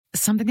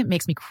something that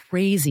makes me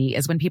crazy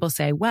is when people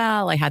say,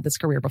 well, I had this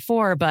career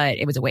before, but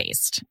it was a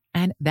waste.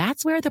 And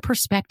that's where the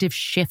perspective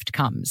shift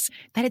comes,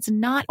 that it's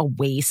not a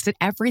waste, that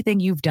everything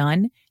you've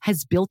done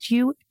has built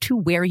you to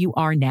where you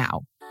are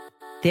now.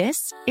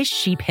 This is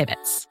She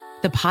Pivots,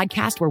 the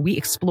podcast where we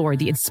explore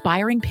the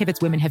inspiring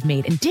pivots women have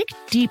made and dig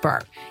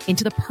deeper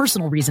into the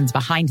personal reasons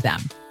behind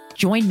them.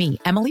 Join me,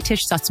 Emily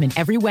Tish Sussman,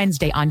 every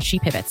Wednesday on She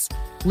Pivots.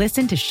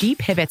 Listen to She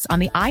Pivots on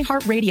the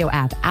iHeartRadio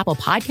app, Apple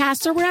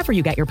Podcasts, or wherever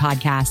you get your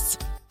podcasts.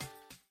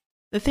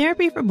 The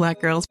Therapy for Black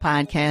Girls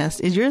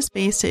podcast is your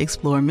space to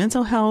explore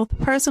mental health,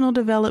 personal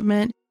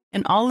development,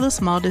 and all of the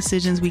small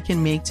decisions we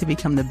can make to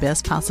become the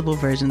best possible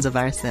versions of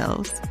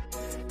ourselves.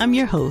 I'm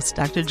your host,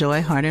 Dr.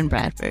 Joy Harden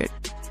Bradford,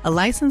 a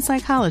licensed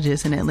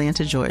psychologist in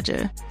Atlanta,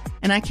 Georgia,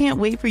 and I can't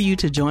wait for you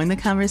to join the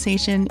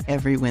conversation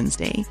every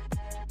Wednesday.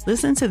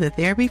 Listen to the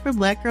Therapy for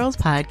Black Girls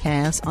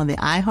podcast on the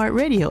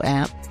iHeartRadio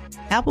app,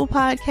 Apple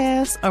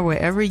Podcasts, or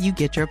wherever you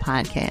get your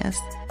podcasts.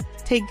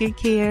 Take good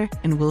care,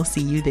 and we'll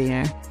see you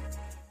there.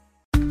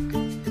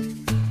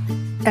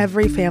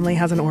 Every family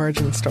has an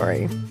origin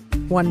story,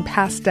 one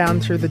passed down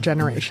through the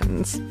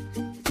generations.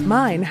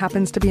 Mine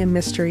happens to be a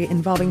mystery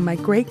involving my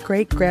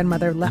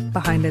great-great-grandmother left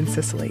behind in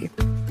Sicily.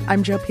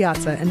 I'm Jo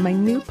Piazza, and my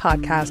new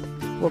podcast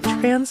will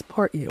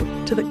transport you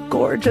to the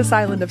gorgeous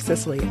island of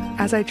Sicily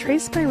as I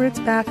trace my roots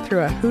back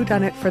through a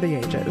whodunit for the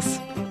ages.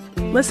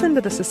 Listen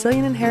to The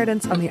Sicilian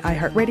Inheritance on the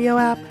iHeartRadio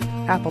app,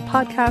 Apple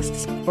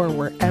Podcasts, or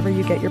wherever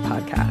you get your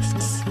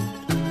podcasts.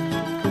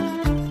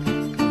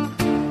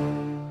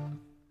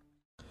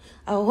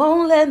 I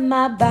won't let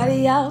my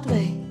body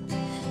outweigh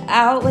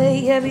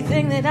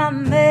everything that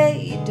I'm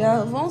made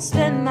of. Won't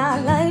spend my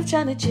life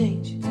trying to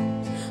change.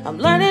 I'm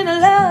learning to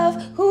love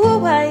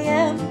who I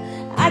am.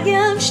 I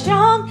am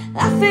strong,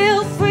 I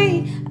feel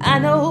free. I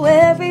know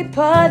every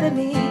part of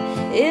me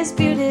is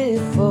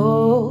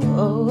beautiful,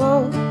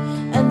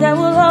 and I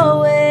will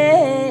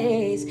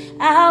always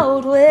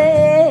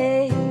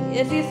outweigh.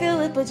 If you feel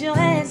it, put your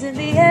hands in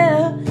the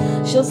air.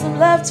 Show some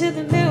love to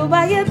the mirror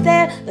while you're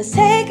there. Let's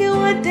take it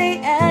one day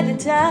at a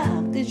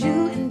time, 'cause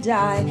you and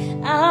I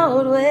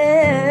outweigh.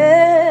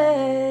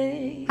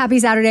 Happy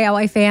Saturday,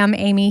 Outweigh fam.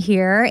 Amy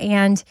here.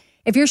 And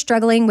if you're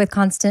struggling with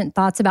constant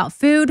thoughts about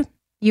food,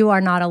 you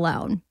are not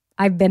alone.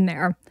 I've been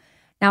there.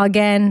 Now,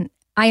 again,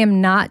 I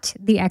am not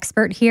the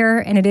expert here,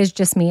 and it is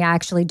just me. I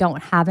actually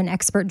don't have an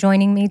expert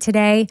joining me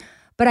today,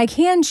 but I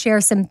can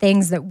share some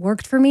things that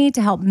worked for me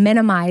to help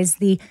minimize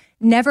the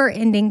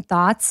never-ending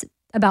thoughts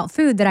about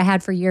food that I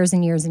had for years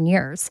and years and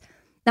years.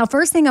 Now,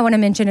 first thing I want to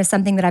mention is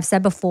something that I've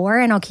said before,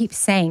 and I'll keep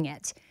saying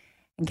it.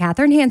 And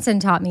Katherine Hansen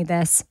taught me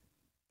this: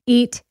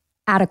 eat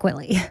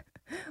adequately.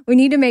 We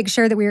need to make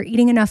sure that we are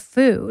eating enough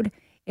food.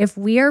 If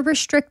we are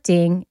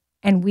restricting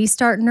and we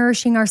start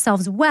nourishing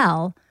ourselves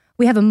well,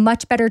 we have a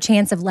much better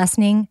chance of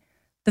lessening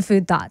the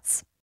food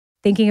thoughts.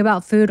 Thinking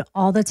about food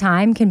all the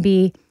time can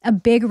be a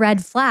big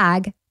red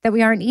flag that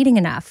we aren't eating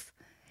enough.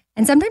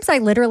 And sometimes I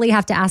literally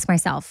have to ask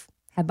myself,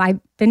 have I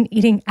been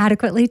eating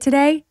adequately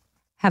today?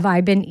 Have I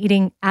been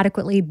eating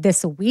adequately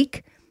this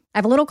week? I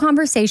have a little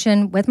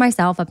conversation with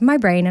myself up in my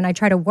brain, and I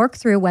try to work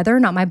through whether or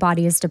not my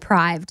body is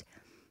deprived.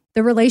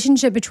 The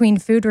relationship between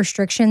food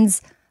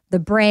restrictions, the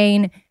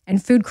brain,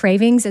 and food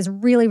cravings is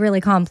really,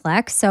 really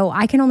complex. So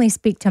I can only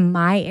speak to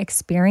my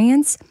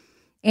experience,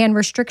 and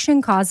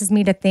restriction causes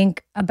me to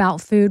think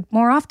about food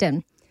more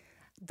often.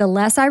 The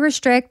less I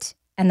restrict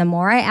and the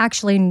more I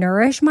actually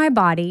nourish my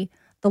body,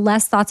 the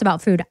less thoughts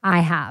about food I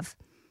have.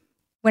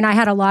 When I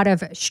had a lot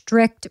of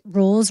strict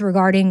rules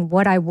regarding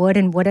what I would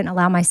and wouldn't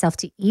allow myself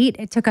to eat,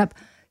 it took up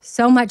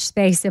so much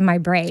space in my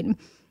brain.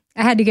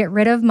 I had to get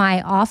rid of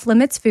my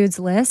off-limits foods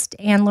list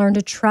and learn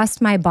to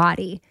trust my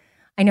body.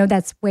 I know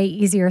that's way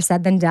easier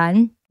said than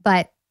done,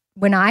 but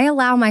when I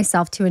allow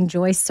myself to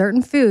enjoy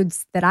certain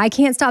foods that I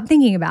can't stop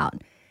thinking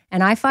about,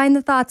 and I find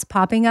the thoughts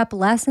popping up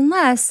less and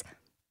less,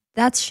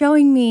 that's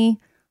showing me,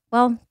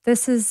 well,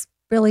 this is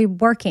really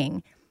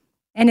working.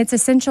 And it's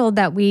essential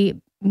that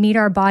we meet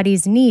our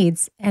body's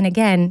needs and,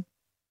 again,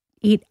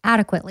 eat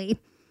adequately.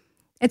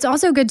 It's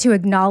also good to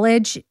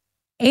acknowledge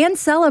and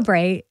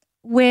celebrate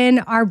when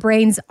our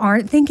brains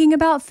aren't thinking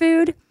about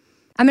food.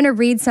 I'm going to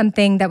read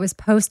something that was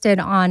posted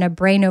on a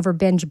Brain Over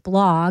Binge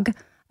blog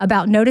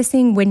about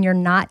noticing when you're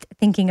not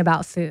thinking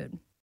about food.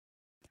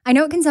 I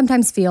know it can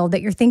sometimes feel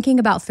that you're thinking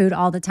about food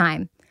all the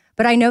time,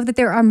 but I know that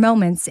there are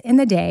moments in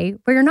the day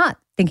where you're not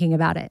thinking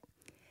about it.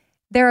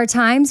 There are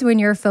times when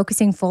you're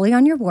focusing fully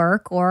on your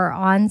work or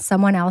on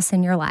someone else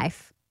in your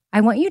life. I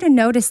want you to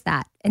notice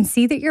that and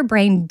see that your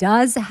brain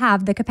does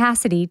have the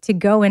capacity to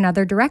go in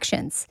other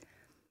directions.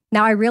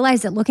 Now, I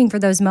realize that looking for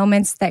those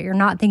moments that you're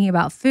not thinking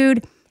about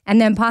food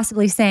and then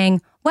possibly saying,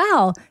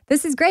 wow,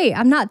 this is great,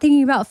 I'm not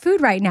thinking about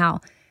food right now,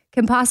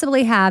 can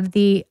possibly have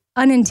the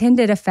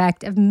unintended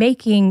effect of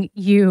making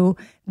you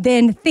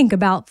then think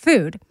about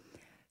food.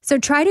 So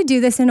try to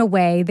do this in a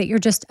way that you're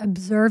just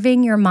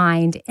observing your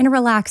mind in a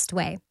relaxed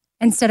way,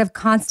 instead of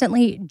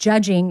constantly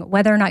judging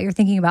whether or not you're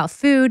thinking about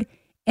food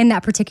in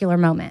that particular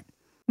moment.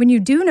 When you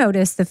do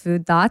notice the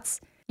food thoughts,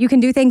 You can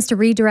do things to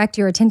redirect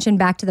your attention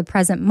back to the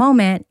present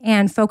moment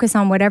and focus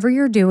on whatever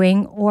you're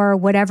doing or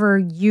whatever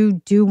you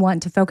do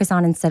want to focus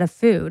on instead of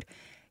food.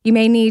 You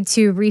may need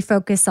to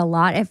refocus a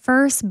lot at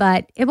first,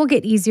 but it will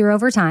get easier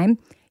over time.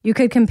 You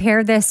could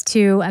compare this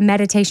to a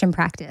meditation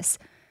practice.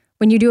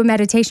 When you do a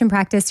meditation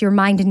practice, your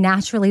mind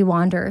naturally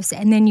wanders,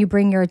 and then you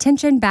bring your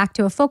attention back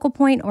to a focal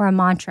point or a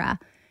mantra.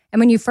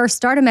 And when you first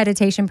start a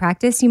meditation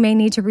practice, you may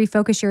need to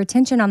refocus your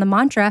attention on the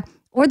mantra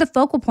or the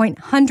focal point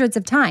hundreds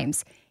of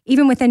times,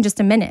 even within just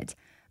a minute.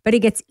 But it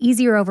gets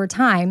easier over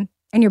time,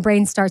 and your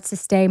brain starts to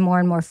stay more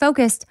and more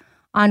focused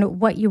on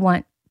what you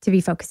want to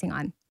be focusing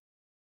on.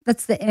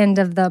 That's the end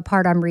of the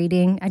part I'm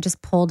reading. I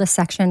just pulled a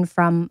section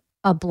from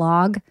a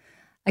blog.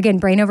 Again,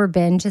 Brain Over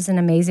Binge is an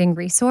amazing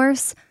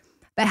resource.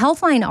 But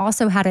Healthline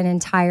also had an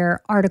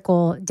entire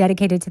article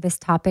dedicated to this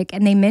topic,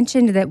 and they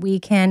mentioned that we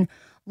can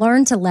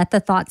learn to let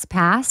the thoughts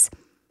pass.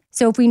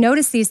 So if we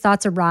notice these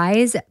thoughts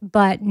arise,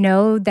 but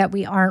know that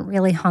we aren't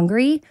really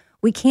hungry,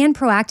 we can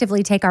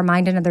proactively take our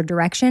mind another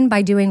direction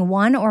by doing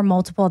one or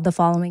multiple of the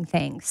following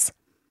things.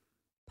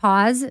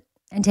 Pause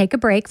and take a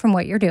break from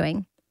what you're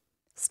doing.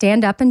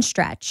 Stand up and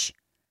stretch.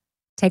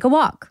 Take a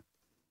walk.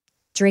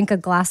 Drink a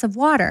glass of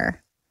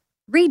water.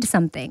 Read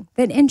something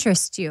that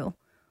interests you.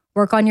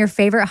 Work on your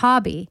favorite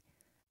hobby.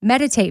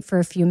 Meditate for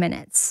a few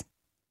minutes.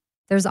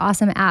 There's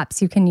awesome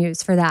apps you can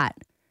use for that.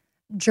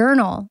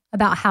 Journal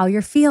about how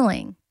you're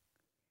feeling.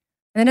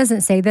 And it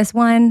doesn't say this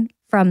one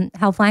from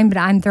Healthline, but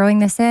I'm throwing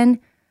this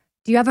in.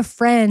 Do you have a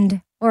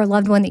friend or a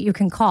loved one that you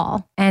can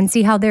call and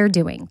see how they're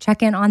doing?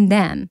 Check in on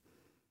them.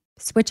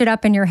 Switch it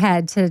up in your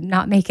head to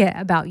not make it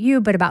about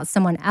you, but about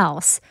someone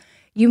else.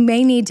 You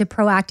may need to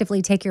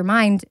proactively take your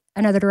mind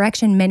another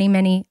direction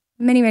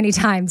many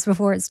times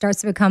before it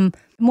starts to become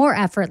more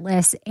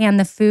effortless and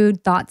the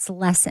food thoughts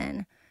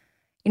lessen.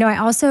 I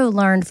also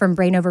learned from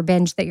Brain Over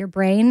Binge that your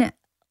brain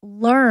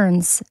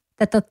learns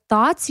that the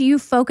thoughts you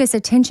focus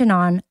attention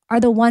on are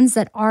the ones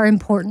that are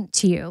important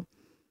to you.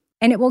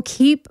 And it will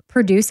keep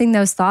producing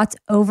those thoughts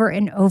over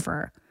and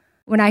over.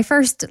 When I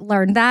first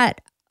learned that,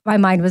 my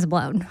mind was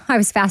blown. I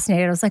was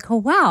fascinated. I was like, oh,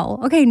 wow.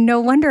 Okay, no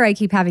wonder I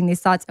keep having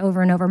these thoughts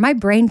over and over. My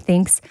brain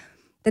thinks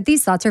that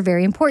these thoughts are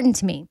very important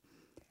to me.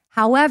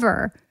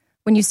 However,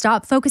 when you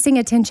stop focusing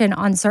attention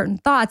on certain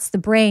thoughts, the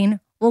brain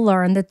will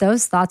learn that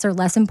those thoughts are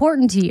less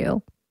important to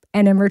you.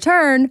 And in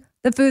return,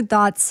 the food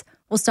thoughts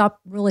will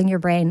stop ruling your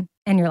brain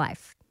and your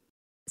life.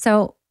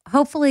 So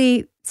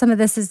hopefully some of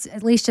this is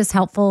at least just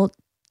helpful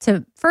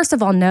to, first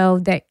of all, know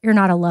that you're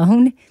not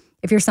alone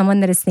if you're someone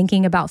that is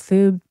thinking about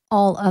food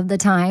all of the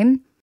time.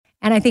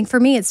 And I think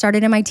for me, it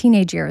started in my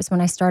teenage years when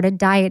I started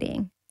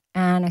dieting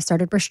and I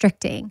started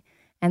restricting.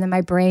 And then my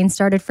brain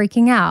started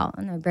freaking out.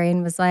 And my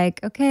brain was like,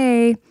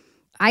 okay,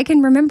 I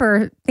can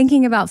remember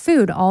thinking about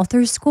food all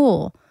through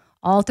school,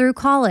 all through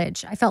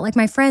college. I felt like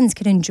my friends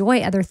could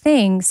enjoy other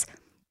things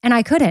and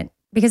I couldn't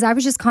because I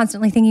was just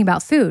constantly thinking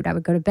about food. I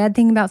would go to bed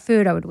thinking about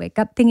food. I would wake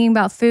up thinking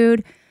about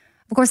food.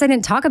 Of course, I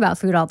didn't talk about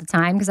food all the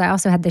time because I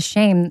also had this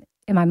shame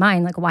in my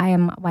mind, like why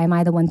am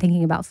I the one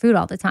thinking about food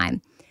all the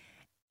time?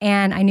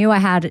 And I knew I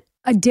had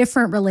a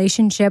different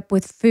relationship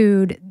with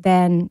food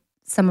than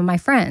some of my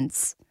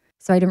friends.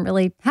 So I didn't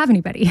really have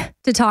anybody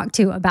to talk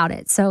to about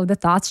it. So the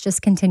thoughts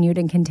just continued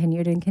and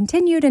continued and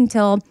continued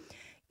until,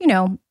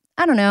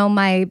 I don't know,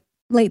 my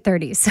late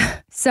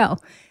 30s. So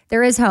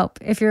there is hope.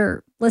 If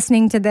you're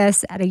listening to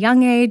this at a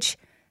young age,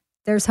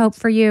 there's hope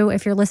for you.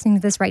 If you're listening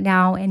to this right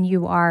now and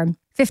you are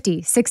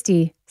 50,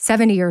 60,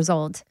 70 years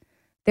old,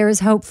 there is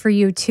hope for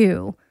you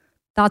too.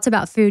 Thoughts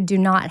about food do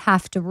not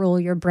have to rule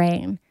your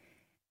brain.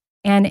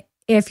 And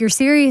if you're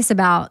serious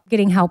about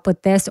getting help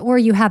with this or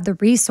you have the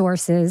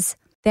resources,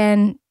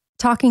 then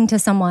talking to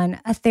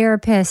someone, a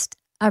therapist,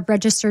 a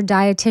registered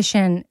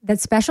dietitian that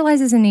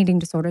specializes in eating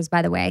disorders,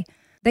 by the way,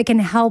 that can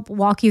help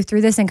walk you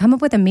through this and come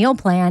up with a meal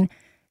plan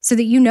so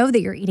that you know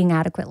that you're eating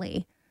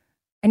adequately.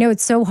 I know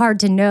it's so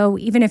hard to know,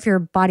 even if your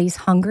body's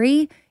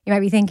hungry, you might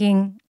be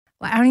thinking,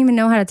 well, I don't even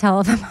know how to tell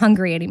if I'm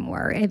hungry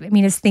anymore.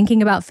 Is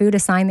thinking about food a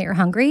sign that you're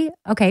hungry?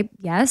 Okay,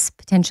 yes,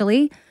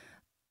 potentially.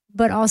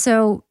 But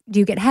also, do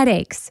you get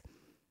headaches?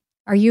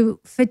 Are you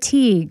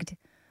fatigued?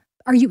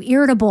 Are you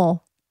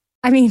irritable?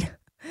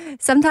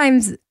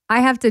 Sometimes I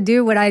have to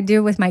do what I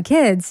do with my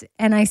kids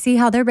and I see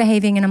how they're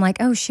behaving and I'm like,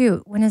 oh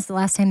shoot, when is the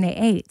last time they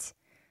ate?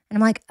 And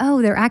I'm like,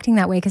 oh, they're acting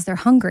that way because they're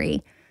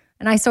hungry.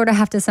 And I sort of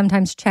have to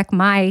sometimes check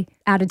my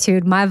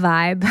attitude, my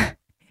vibe,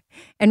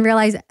 and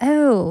realize,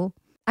 oh,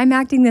 I'm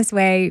acting this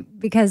way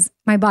because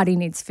my body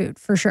needs food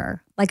for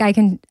sure. Like I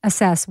can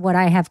assess what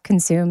I have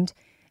consumed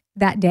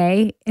that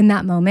day in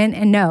that moment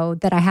and know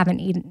that I haven't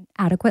eaten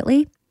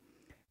adequately.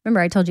 Remember,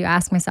 I told you,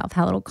 ask myself,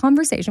 have a little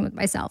conversation with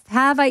myself.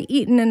 Have I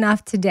eaten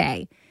enough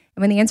today?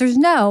 And when the answer is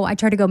no, I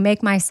try to go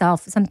make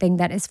myself something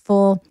that is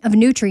full of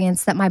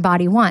nutrients that my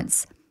body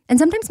wants. And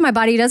sometimes my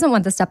body doesn't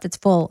want the stuff that's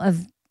full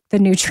of the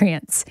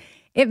nutrients.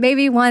 It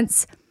maybe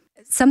wants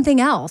something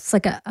else,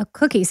 like a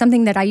cookie,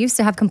 something that I used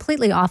to have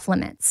completely off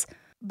limits.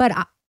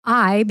 But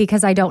I,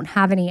 because I don't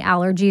have any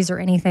allergies or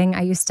anything,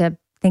 I used to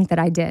think that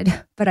I did,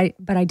 but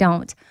I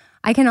don't.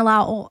 I can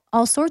allow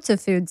all sorts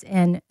of foods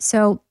in.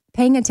 So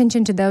paying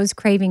attention to those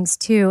cravings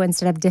too,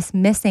 instead of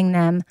dismissing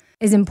them,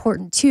 is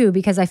important too,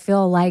 because I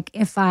feel like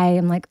if I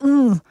am like,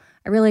 ooh,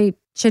 I really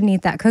shouldn't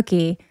eat that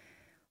cookie,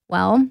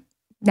 well,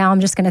 now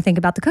I'm just going to think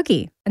about the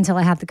cookie until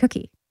I have the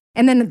cookie.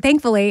 And then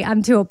thankfully,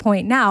 I'm to a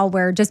point now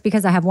where just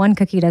because I have one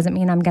cookie doesn't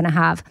mean I'm going to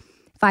have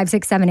 5,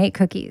 6, 7, 8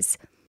 cookies.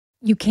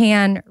 You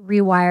can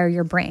rewire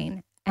your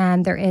brain,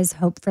 and there is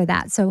hope for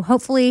that. So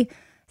hopefully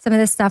some of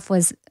this stuff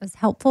was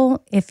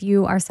helpful if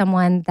you are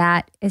someone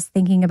that is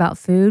thinking about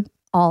food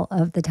all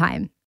of the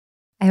time.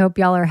 I hope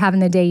y'all are having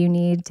the day you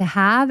need to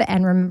have.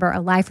 And remember, a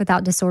life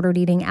without disordered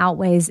eating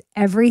outweighs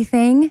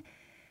everything.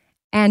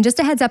 And just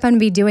a heads up, I'm going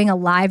to be doing a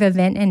live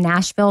event in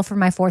Nashville for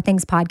my 4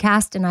 Things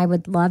podcast, and I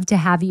would love to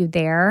have you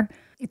there.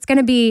 It's going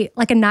to be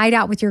like a night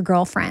out with your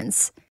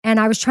girlfriends. And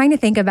I was trying to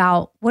think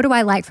about, what do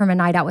I like from a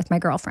night out with my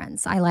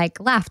girlfriends? I like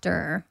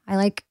laughter. I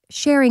like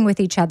sharing with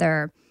each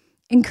other,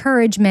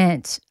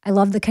 encouragement. I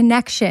love the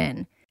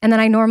connection. And then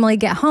I normally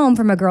get home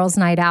from a girls'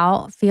 night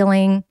out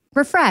feeling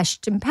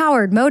refreshed,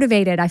 empowered,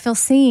 motivated. I feel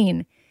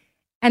seen.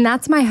 And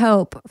that's my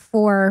hope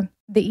for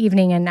the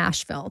evening in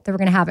Nashville that we're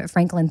going to have at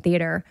Franklin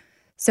Theater.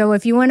 So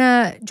if you want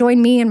to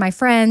join me and my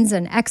friends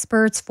and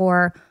experts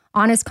for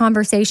honest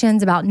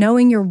conversations about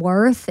knowing your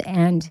worth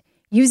and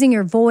using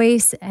your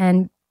voice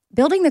and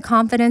building the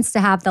confidence to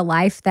have the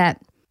life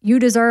that you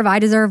deserve, I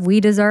deserve,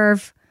 we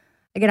deserve.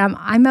 Again,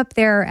 I'm up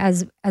there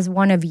as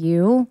one of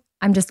you.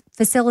 I'm just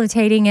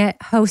facilitating it,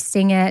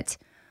 hosting it.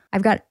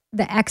 I've got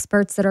the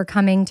experts that are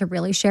coming to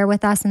really share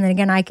with us. And then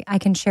again, I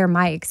can share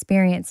my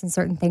experience and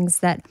certain things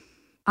that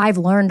I've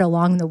learned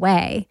along the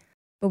way.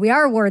 But we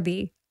are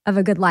worthy of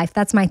a good life.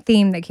 That's my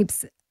theme that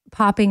keeps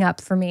popping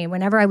up for me.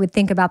 Whenever I would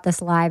think about this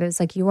live, it was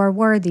like, you are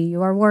worthy,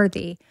 you are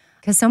worthy.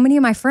 Because so many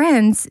of my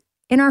friends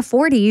in our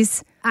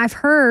 40s, I've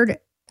heard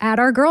at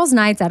our girls'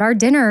 nights, at our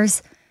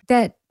dinners,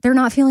 that they're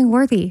not feeling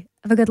worthy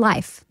of a good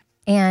life.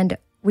 And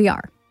we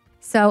are.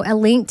 So a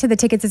link to the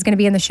tickets is going to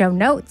be in the show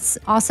notes.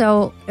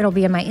 Also, it'll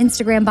be in my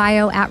Instagram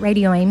bio at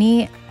Radio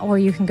Amy, or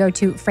you can go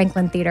to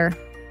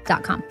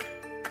franklintheater.com.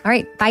 All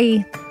right,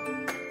 bye.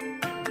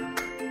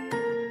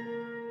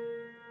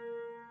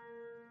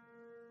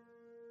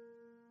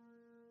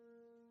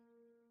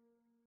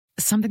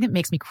 Something that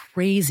makes me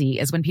crazy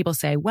is when people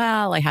say,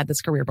 well, I had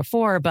this career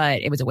before,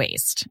 but it was a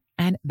waste.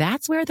 And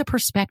that's where the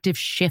perspective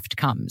shift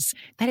comes,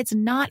 that it's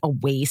not a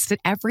waste, that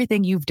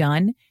everything you've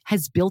done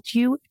has built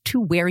you to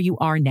where you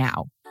are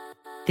now.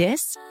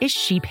 This is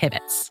She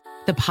Pivots,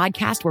 the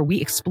podcast where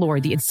we explore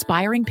the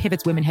inspiring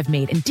pivots women have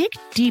made and dig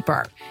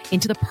deeper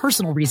into the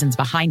personal reasons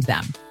behind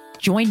them.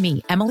 Join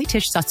me, Emily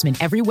Tish Sussman,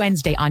 every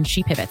Wednesday on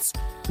She Pivots.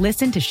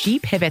 Listen to She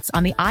Pivots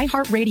on the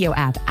iHeartRadio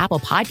app, Apple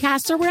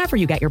Podcasts, or wherever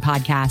you get your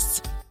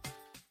podcasts.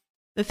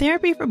 The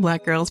Therapy for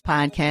Black Girls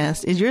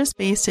podcast is your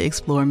space to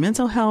explore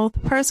mental health,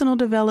 personal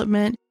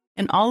development,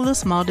 and all of the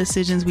small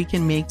decisions we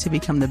can make to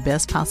become the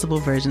best possible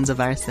versions of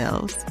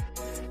ourselves.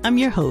 I'm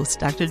your host,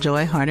 Dr.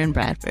 Joy Harden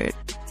Bradford,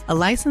 a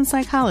licensed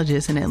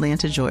psychologist in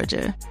Atlanta,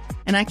 Georgia,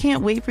 and I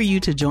can't wait for you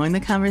to join the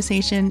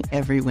conversation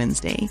every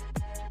Wednesday.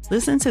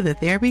 Listen to the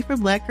Therapy for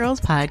Black Girls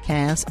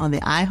podcast on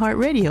the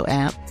iHeartRadio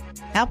app,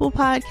 Apple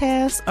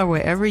Podcasts, or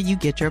wherever you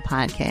get your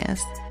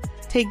podcasts.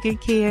 Take good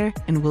care,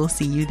 and we'll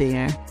see you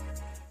there.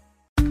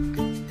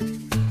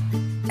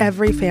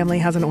 Every family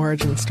has an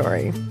origin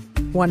story,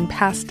 one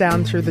passed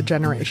down through the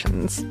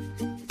generations.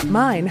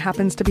 Mine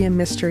happens to be a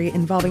mystery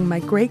involving my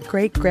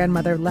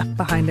great-great-grandmother left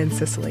behind in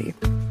Sicily.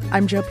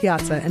 I'm Jo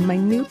Piazza, and my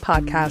new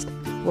podcast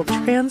will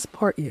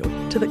transport you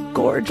to the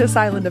gorgeous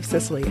island of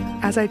Sicily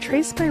as I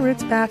trace my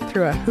roots back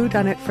through a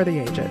whodunit for the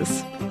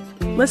ages.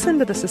 Listen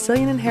to The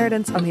Sicilian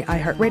Inheritance on the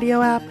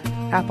iHeartRadio app,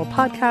 Apple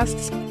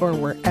Podcasts, or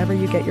wherever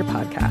you get your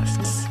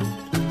podcasts.